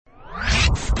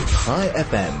High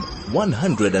FM,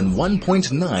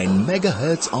 101.9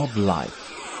 megahertz of life.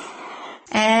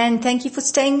 And thank you for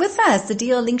staying with us. The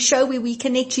DL Link Show, where we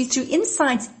connect you through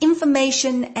insights,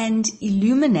 information, and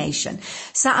illumination.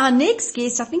 So our next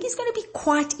guest, I think, is going to be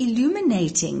quite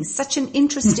illuminating. Such an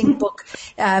interesting book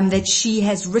that she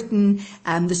has written,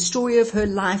 the story of her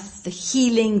life, the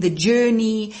healing, the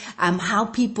journey, how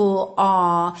people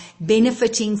are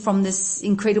benefiting from this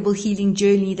incredible healing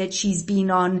journey that she's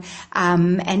been on.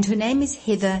 And her name is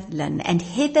Heather Linn. And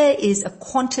Heather is a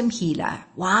quantum healer.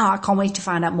 Wow, I can't wait to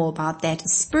find out more about that. A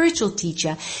spiritual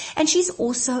teacher, and she's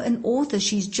also an author.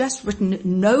 She's just written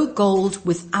No Gold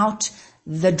Without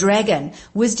the Dragon,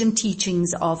 Wisdom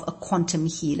Teachings of a Quantum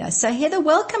Healer. So Heather,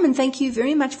 welcome, and thank you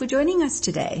very much for joining us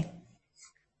today.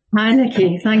 Hi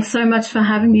Nikki, thanks so much for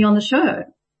having me on the show.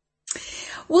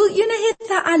 Well, you know,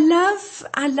 Heather,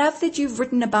 I love that you've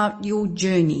written about your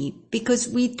journey, because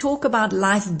we talk about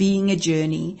life being a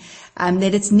journey,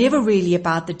 that it's never really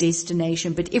about the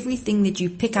destination, but everything that you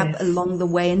pick up along the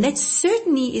way. And that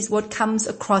certainly is what comes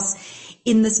across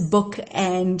in this book,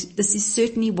 and this is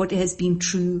certainly what has been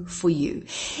true for you.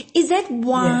 Is that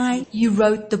why you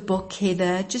wrote the book,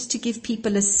 Heather? Just to give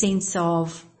people a sense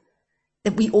of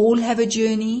that we all have a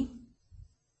journey?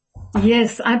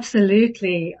 Yes,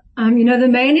 absolutely. The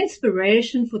main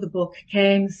inspiration for the book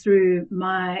came through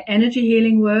my energy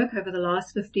healing work over the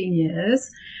last 15 years.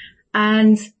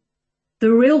 And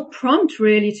the real prompt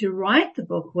really to write the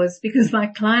book was because my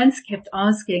clients kept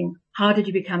asking, how did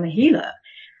you become a healer?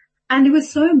 And there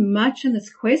was so much in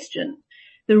this question,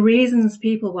 the reasons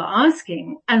people were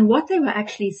asking and what they were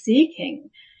actually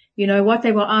seeking, what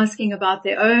they were asking about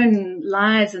their own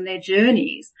lives and their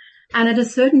journeys. And at a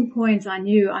certain point, I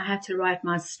knew I had to write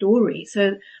my story.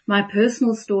 So my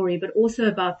personal story, but also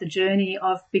about the journey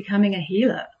of becoming a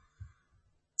healer.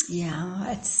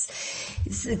 Yeah,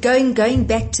 it's going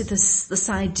back to this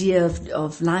idea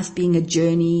of life being a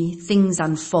journey, things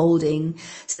unfolding.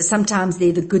 So sometimes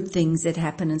they're the good things that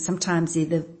happen, and sometimes they're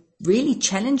the really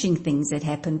challenging things that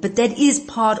happen. But that is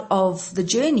part of the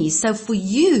journey. So for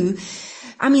you,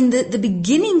 the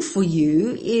beginning for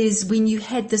you is when you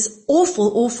had this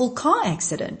awful car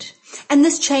accident. And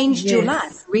this changed your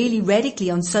life really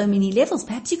radically on so many levels.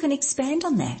 Perhaps you can expand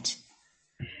on that.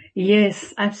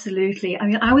 Yes, absolutely.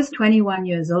 I was 21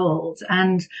 years old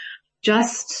and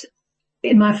just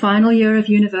in my final year of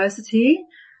university,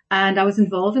 and I was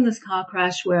involved in this car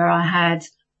crash where I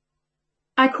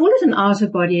call it an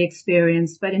out-of-body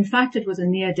experience, but in fact it was a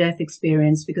near-death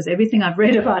experience, because everything I've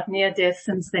read about near-death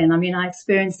since then, I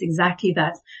experienced exactly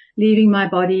that, leaving my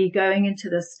body, going into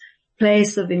this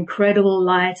place of incredible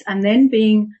light, and then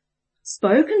being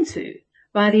spoken to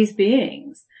by these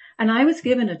beings. And I was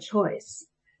given a choice.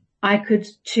 I could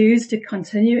choose to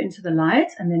continue into the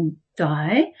light and then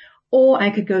die, or I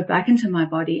could go back into my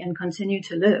body and continue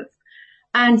to live.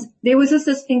 And there was just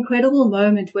this incredible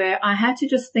moment where I had to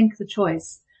just think the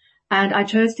choice, and I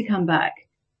chose to come back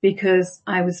because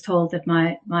I was told that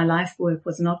my life work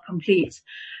was not complete.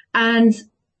 And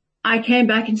I came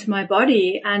back into my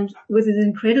body, and it was an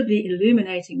incredibly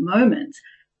illuminating moment.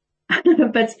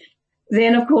 But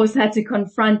then, of course, had to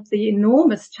confront the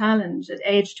enormous challenge at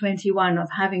age 21 of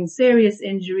having serious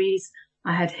injuries.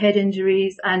 I had head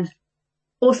injuries, and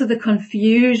also the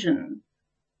confusion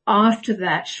after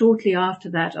that, shortly after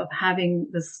that, of having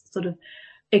this sort of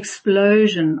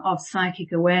explosion of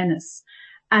psychic awareness,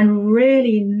 and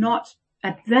really not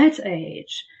at that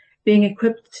age being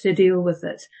equipped to deal with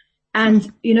it.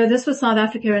 And, this was South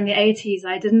Africa in the 80s.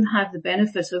 I didn't have the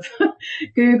benefit of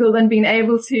Google and being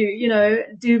able to,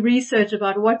 do research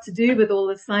about what to do with all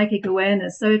this psychic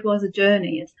awareness. So it was a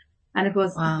journey, and it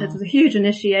was a huge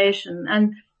initiation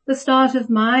and the start of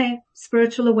my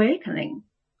spiritual awakening.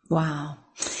 Wow.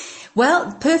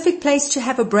 Well, perfect place to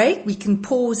have a break. We can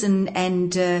pause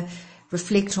and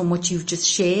reflect on what you've just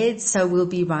shared. So we'll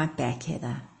be right back,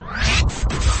 Heather.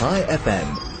 High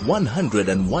FM,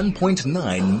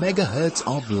 101.9 megahertz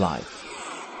of life.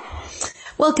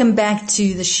 Welcome back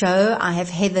to the show. I have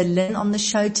Heather Linn on the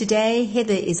show today.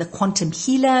 Heather is a quantum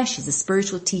healer. She's a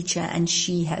spiritual teacher, and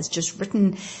she has just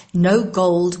written No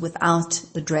Gold Without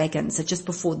the Dragon. So just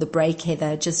before the break,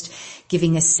 Heather, just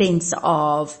giving a sense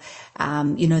of,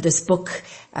 this book.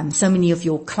 So many of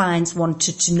your clients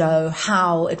wanted to know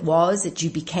how it was that you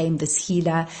became this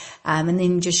healer. And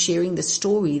then just sharing the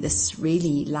story, this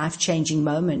really life-changing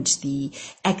moment, the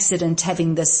accident,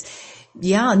 having this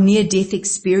near-death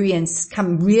experience,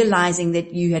 realizing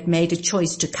that you had made a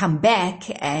choice to come back,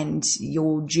 and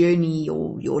your journey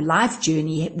or your life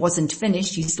journey wasn't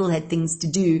finished. You still had things to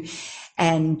do.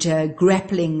 and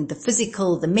grappling the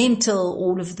physical, the mental,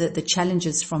 all of the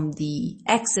challenges from the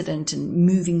accident and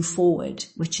moving forward,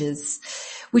 which is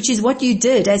what you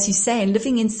did, as you say, and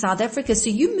living in South Africa.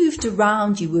 So you moved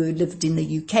around, lived in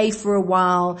the UK for a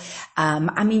while.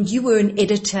 You were an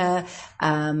editor,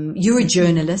 you're a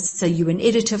journalist, so you were an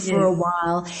editor for a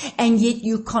while, and yet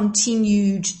you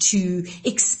continued to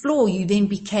explore. You then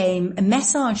became a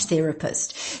massage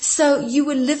therapist. So you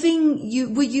were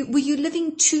were you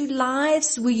living two lives?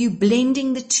 Were you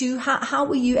blending the two? How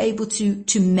were you able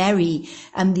to marry,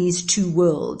 these two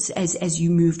worlds as you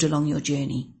moved along your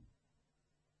journey?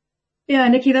 Yeah,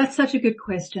 Nikki, that's such a good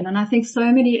question. And I think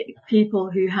so many people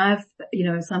who have,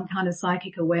 some kind of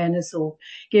psychic awareness or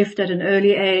gift at an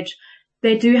early age,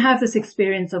 they do have this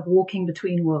experience of walking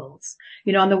between worlds.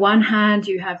 On the one hand,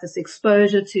 you have this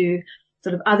exposure to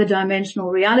sort of other dimensional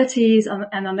realities.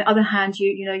 And on the other hand,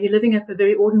 you're living a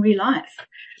very ordinary life.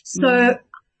 So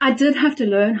I did have to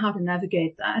learn how to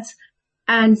navigate that.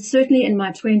 And certainly in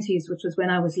my 20s, which was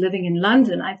when I was living in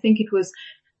London, I think it was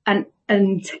an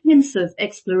intensive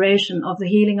exploration of the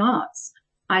healing arts.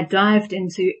 I dived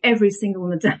into every single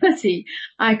modality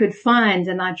I could find,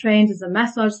 and I trained as a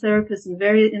massage therapist and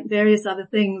various other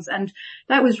things. And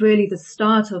that was really the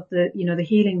start of the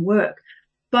healing work.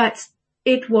 But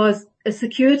it was a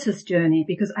circuitous journey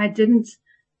because I didn't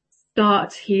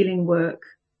start healing work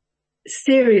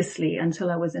seriously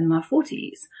until I was in my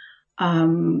 40s.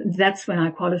 That's when I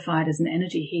qualified as an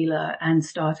energy healer and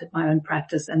started my own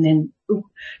practice and then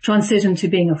transitioned to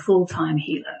being a full-time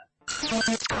healer.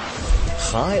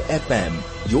 High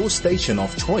FM, your station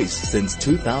of choice since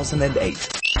 2008.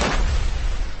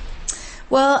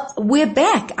 Well, we're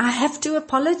back. I have to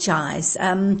apologize.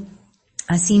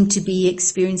 I seem to be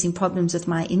experiencing problems with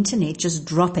my internet just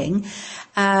dropping.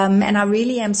 And I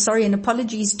really am sorry, and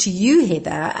apologies to you,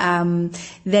 Heather,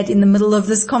 that in the middle of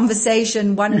this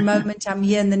conversation, one moment I'm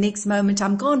here and the next moment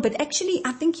I'm gone. But actually,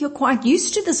 I think you're quite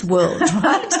used to this world,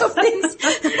 right? Of things.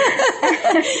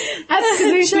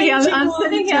 Absolutely. I'm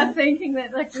sitting here thinking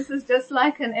that this is just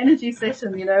like an energy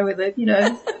session, with it,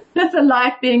 just the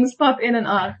light beings pop in and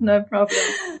out, no problem.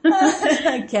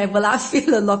 Okay. Well, I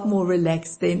feel a lot more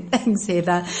relaxed then. Thanks,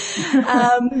 Heather.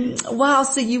 Wow.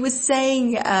 So you were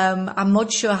saying, I'm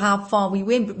not sure how far we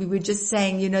went, but we were just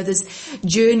saying, this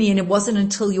journey, and it wasn't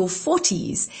until your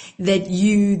 40s that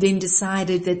you then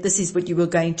decided that this is what you were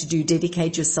going to do,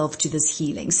 dedicate yourself to this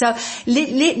healing. So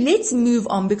let's move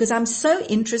on, because I'm so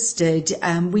interested,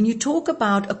 when you talk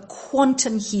about a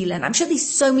quantum healer, and I'm sure there's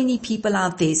so many people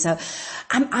out there. So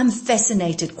I'm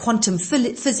fascinated, quantum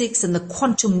physics and the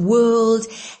quantum world,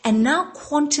 and now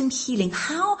quantum healing.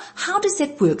 How does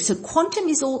that work? So quantum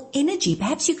is all energy.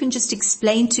 Perhaps you can just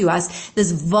explain to us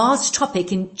this vast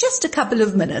topic in just a couple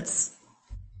of minutes.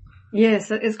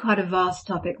 Yes, it is quite a vast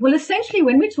topic. Well, essentially,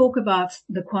 when we talk about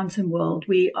the quantum world,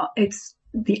 it's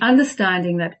the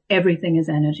understanding that everything is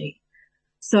energy.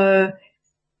 So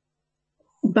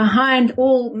behind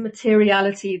all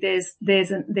materiality,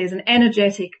 there's an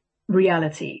energetic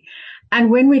reality. And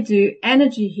when we do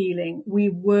energy healing, we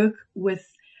work with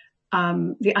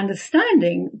the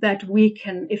understanding that we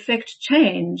can effect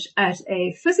change at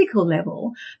a physical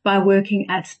level by working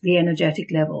at the energetic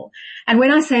level. And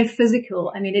when I say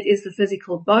physical, I mean it is the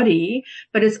physical body,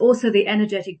 but it's also the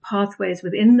energetic pathways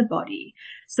within the body.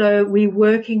 So we're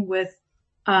working with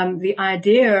the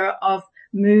idea of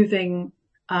moving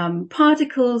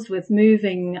particles, with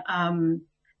moving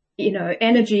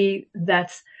energy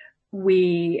that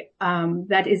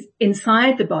is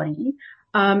inside the body,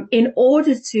 in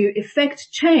order to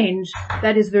effect change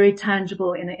that is very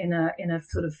tangible in a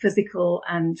sort of physical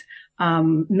and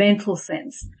mental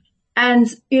sense. And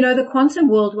the quantum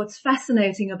world, what's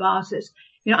fascinating about it,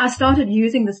 I started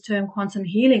using this term quantum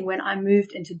healing when I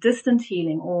moved into distant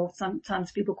healing, or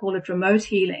sometimes people call it remote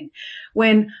healing,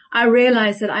 when I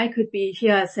realized that I could be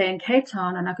here, say in Cape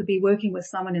Town, and I could be working with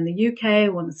someone in the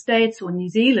UK or in the States or New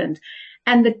Zealand,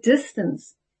 and the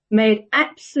distance made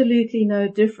absolutely no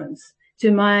difference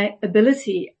to my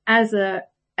ability as a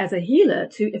healer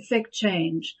to effect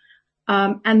change.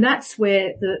 And that's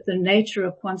where the nature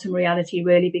of quantum reality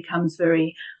really becomes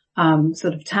very,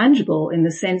 sort of tangible, in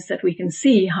the sense that we can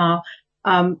see how,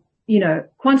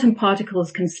 quantum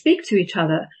particles can speak to each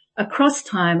other across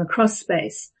time, across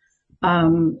space,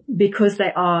 because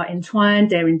they are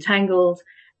entwined, they're entangled,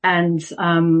 and,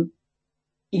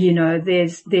 there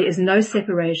is no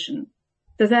separation.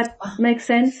 Does that make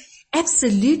sense?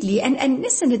 Absolutely. And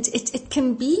listen, it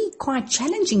can be quite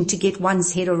challenging to get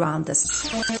one's head around this.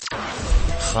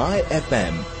 High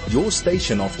FM, your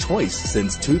station of choice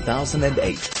since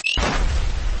 2008.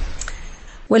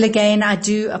 Well, again, I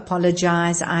do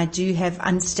apologize. I do have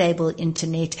unstable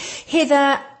internet.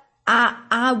 Heather,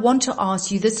 I want to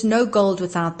ask you this No Gold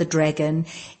Without the Dragon.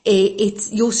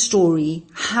 It's your story,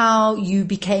 how you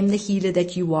became the healer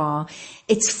that you are.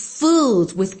 It's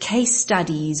filled with case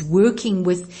studies, working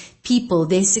with people,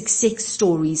 their success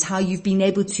stories, how you've been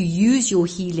able to use your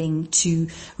healing to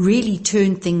really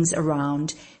turn things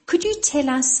around. Could you tell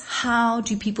us, how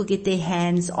do people get their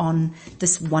hands on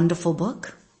this wonderful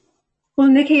book? Well,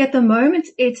 Nikki, at the moment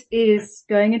it is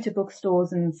going into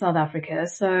bookstores in South Africa.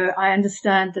 So I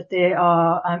understand that there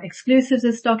are exclusives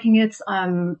of stocking it.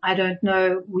 I don't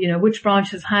know, which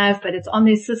branches have, but it's on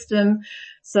their system.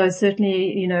 So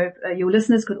certainly, your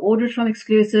listeners could order it from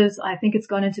exclusives. I think it's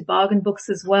gone into bargain books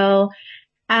as well.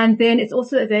 And then it's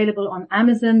also available on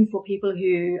Amazon for people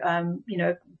who,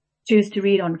 choose to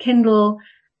read on Kindle.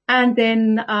 And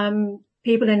then,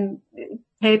 people in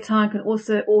Cape Town can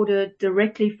also order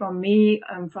directly from me,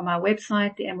 from our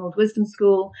website, the Emerald Wisdom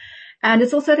School. And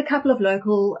it's also at a couple of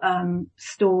local,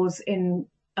 stores in,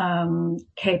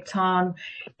 Cape Town,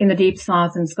 in the Deep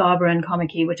South, in Scarborough and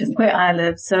Kommetjie, which is where I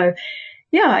live. So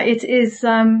yeah, it is,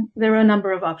 there are a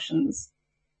number of options.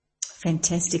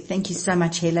 Fantastic. Thank you so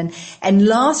much, Helen. And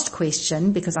last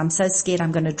question, because I'm so scared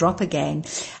I'm going to drop again.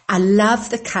 I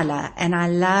love the color and I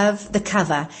love the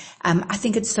cover. I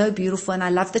think it's so beautiful, and I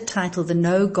love the title, The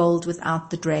No Gold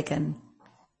Without the Dragon.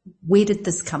 Where did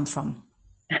this come from?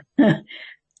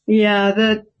 Yeah,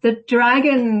 the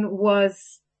dragon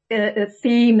was a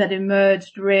theme that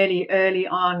emerged really early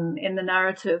on in the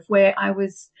narrative, where I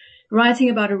was writing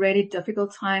about a really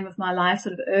difficult time of my life,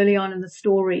 sort of early on in the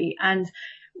story, and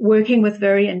working with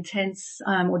very intense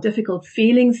or difficult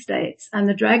feeling states. And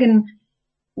the dragon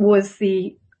was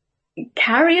the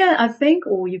carrier, I think,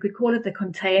 or you could call it the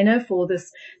container for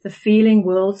the feeling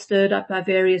world stirred up by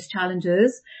various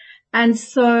challenges. And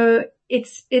so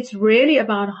it's really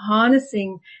about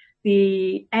harnessing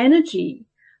the energy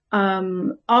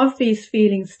of these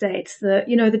feeling states.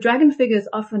 The dragon figure is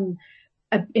often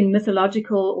in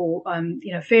mythological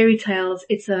or fairy tales,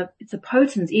 it's a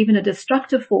potent, even a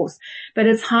destructive force, but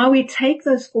it's how we take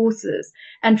those forces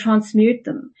and transmute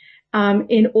them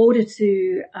in order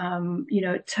to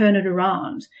turn it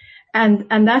around.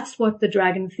 And that's what the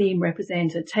dragon theme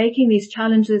represented, taking these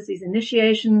challenges, these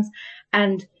initiations,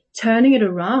 and turning it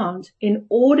around in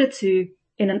order to,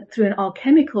 through an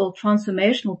alchemical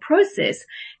transformational process,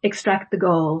 extract the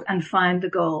gold and find the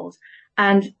gold.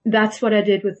 And that's what I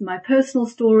did with my personal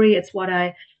story. It's what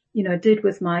I, did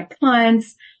with my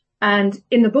clients. And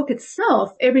in the book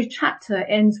itself, every chapter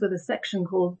ends with a section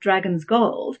called Dragon's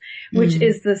Gold, which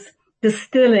is this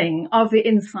distilling of the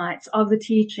insights, of the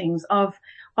teachings, of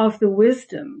the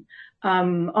wisdom,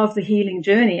 of the healing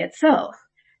journey itself,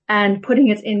 and putting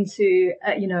it into,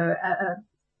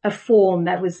 a form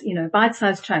that was,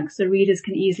 bite-sized chunks so readers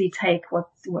can easily take what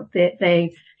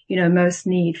they most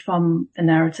need from the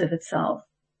narrative itself.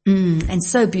 And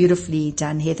so beautifully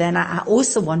done, Heather. And I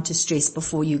also want to stress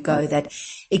before you go that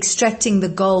extracting the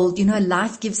gold,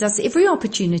 life gives us every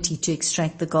opportunity to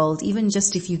extract the gold. Even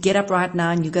just if you get up right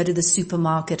now and you go to the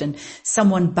supermarket and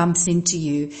someone bumps into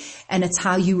you, and it's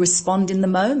how you respond in the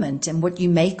moment and what you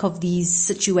make of these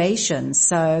situations.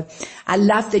 So I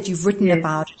love that you've written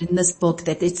about it in this book,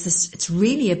 that it's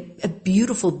really a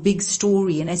beautiful big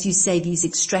story. And as you say, these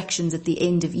extractions at the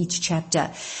end of each chapter.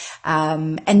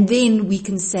 And then we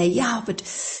can say, yeah, but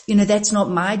that's not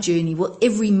my journey. Well,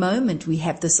 every moment we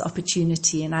have this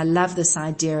opportunity, and I love this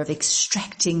idea of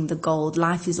extracting the gold.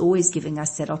 Life is always giving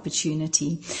us that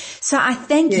opportunity. So I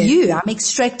thank you. I'm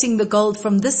extracting the gold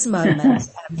from this moment,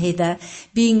 Heather,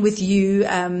 being with you,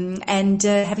 and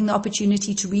having the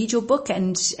opportunity to read your book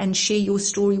and share your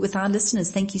story with our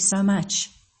listeners. Thank you so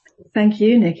much. Thank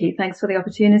you, Nikki. Thanks for the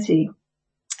opportunity.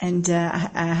 And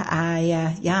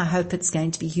I hope it's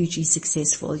going to be hugely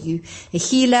successful. You're a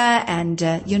healer and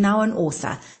you're now an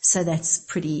author, so that's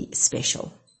pretty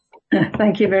special.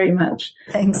 Thank you very much.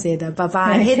 Thanks, Heather.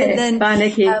 Bye-bye. Okay. Heather Linn, bye,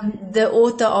 Nikki. The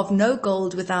author of No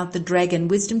Gold Without the Dragon,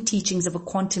 Wisdom Teachings of a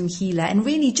Quantum Healer. And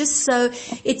really just so,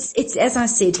 it's, as I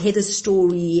said, Heather's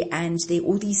story, and there are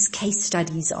all these case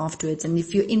studies afterwards. And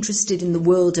if you're interested in the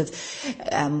world of,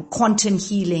 quantum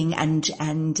healing and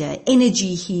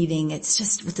energy healing, it's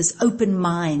just with this open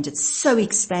mind. It's so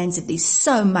expansive. There's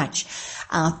so much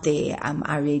out there.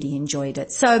 I really enjoyed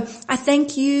it. So I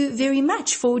thank you very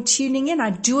much for tuning in.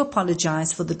 I do apologize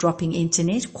apologize for the dropping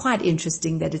internet. Quite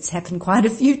interesting that it's happened quite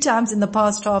a few times in the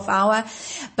past half hour.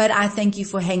 But I thank you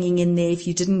for hanging in there. If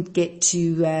you didn't get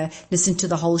to listen to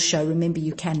the whole show, remember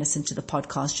you can listen to the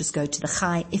podcast. Just go to the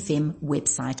Chai FM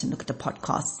website and look at the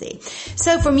podcasts there.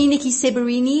 So for me, Nikki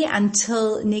Seberini,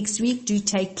 until next week, do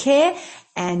take care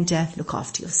and look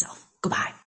after yourself. Goodbye.